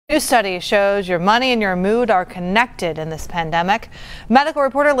New study shows your money and your mood are connected in this pandemic. Medical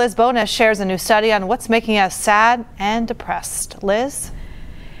reporter Liz Bonis shares a new study on what's making us sad and depressed. Liz?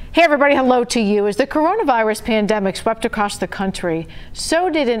 Hey everybody, hello to you. As the coronavirus pandemic swept across the country, so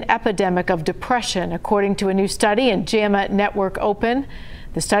did an epidemic of depression, according to a new study in JAMA Network Open.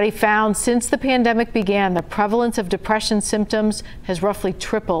 The study found since the pandemic began, the prevalence of depression symptoms has roughly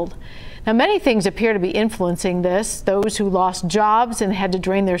tripled. Now, many things appear to be influencing this. Those who lost jobs and had to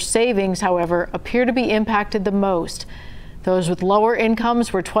drain their savings, however, appear to be impacted the most. Those with lower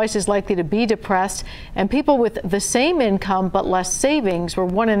incomes were twice as likely to be depressed, and people with the same income but less savings were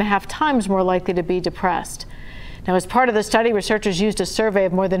 1.5 times more likely to be depressed. Now, as part of the study, researchers used a survey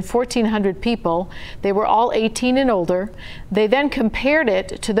of more than 1,400 people. They were all 18 and older. They then compared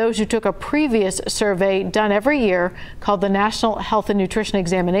it to those who took a previous survey done every year called the National Health and Nutrition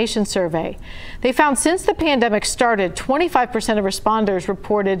Examination Survey. They found since the pandemic started, 25% of responders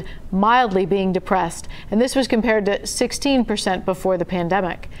reported mildly being depressed, and this was compared to 16% before the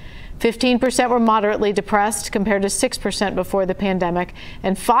pandemic. 15% were moderately depressed compared to 6% before the pandemic,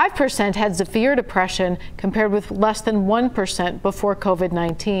 and 5% had severe depression compared with less than 1% before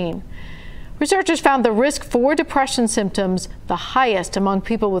COVID-19. Researchers found the risk for depression symptoms the highest among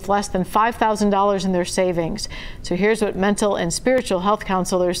people with less than $5,000 in their savings. So here's what mental and spiritual health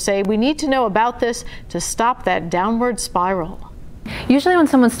counselors say we need to know about this to stop that downward spiral. Usually when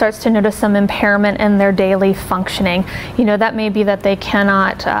someone starts to notice some impairment in their daily functioning, that may be that they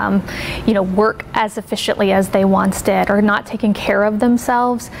cannot, work as efficiently as they once did, or not taking care of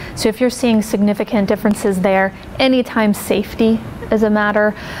themselves. So if you're seeing significant differences there, anytime safety is a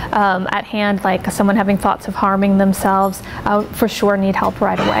matter at hand, like someone having thoughts of harming themselves, for sure need help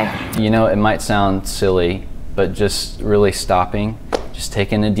right away. It might sound silly, but just really stopping, just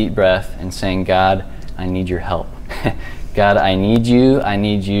taking a deep breath and saying, God, I need your help. God, I need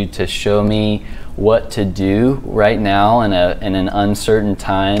you to show me what to do right now in an uncertain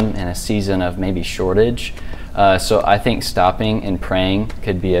time, in a season of maybe shortage. So I think stopping and praying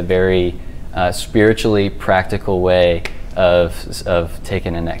could be a very spiritually practical way of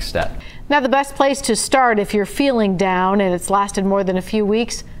taking the next step. Now, the best place to start if you're feeling down and it's lasted more than a few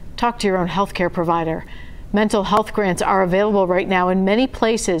weeks, talk to your own healthcare provider. Mental health grants are available right now in many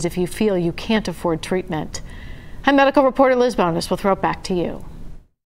places if you feel you can't afford treatment. I'm medical reporter Liz Bonis. We'll throw it back to you.